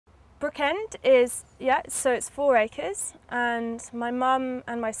Brook End is, yeah, so it's 4 acres, and my mum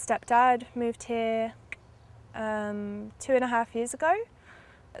and my stepdad moved here 2.5 years ago.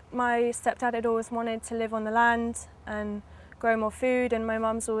 My stepdad had always wanted to live on the land and grow more food, and my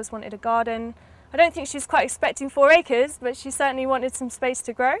mum's always wanted a garden. I don't think she's quite expecting 4 acres, but she certainly wanted some space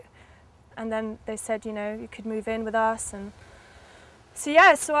to grow. And then they said, you know, you could move in with us. And so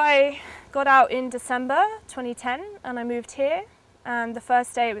yeah, so I got out in December 2010 and I moved here. And the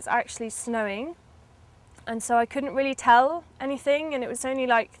first day it was actually snowing. And so I couldn't really tell anything. And it was only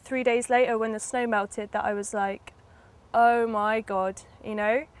like 3 days later when the snow melted that I was like, oh my God, you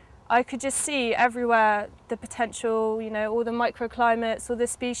know. I could just see everywhere the potential, you know, all the microclimates, all the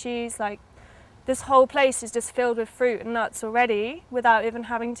species, like this whole place is just filled with fruit and nuts already without even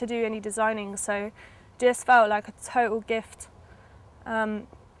having to do any designing. So just felt like a total gift.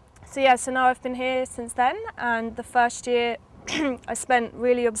 So yeah, so now I've been here since then, and the first year I spent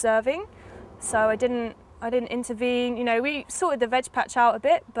really observing. So I didn't intervene. You know, we sorted the veg patch out a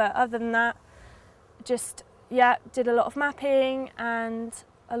bit, but other than that, just yeah, did a lot of mapping and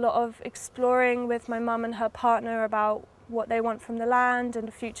a lot of exploring with my mum and her partner about what they want from the land and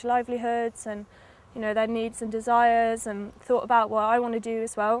the future livelihoods and, you know, their needs and desires, and thought about what I want to do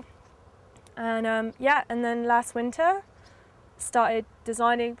as well. And yeah, and then last winter started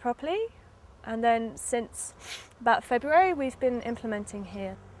designing properly, and then since about February we've been implementing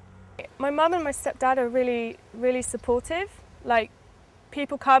here. My mum and my stepdad are really, really supportive. Like,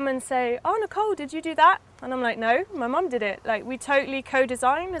 people come and say, oh Nicole, did you do that? And I'm like, no, my mum did it. Like, we totally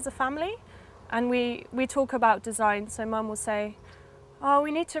co-design as a family, and we talk about design. So mum will say, oh,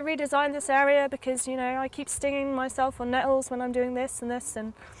 we need to redesign this area because, you know, I keep stinging myself on nettles when I'm doing this and this.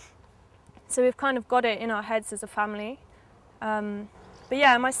 And so we've kind of got it in our heads as a family. But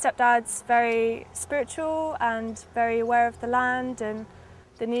yeah, my stepdad's very spiritual and very aware of the land and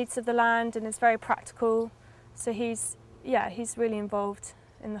the needs of the land, and is very practical. So he's really involved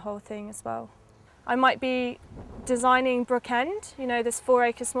in the whole thing as well. I might be designing Brook End, you know, this 4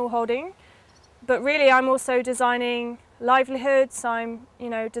 acre small holding, but really I'm also designing livelihoods. I'm, you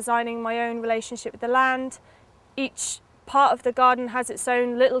know, designing my own relationship with the land. Each part of the garden has its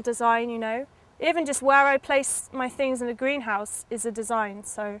own little design, you know. Even just where I place my things in the greenhouse is a design.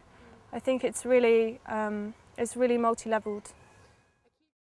 So I think it's really multi-leveled.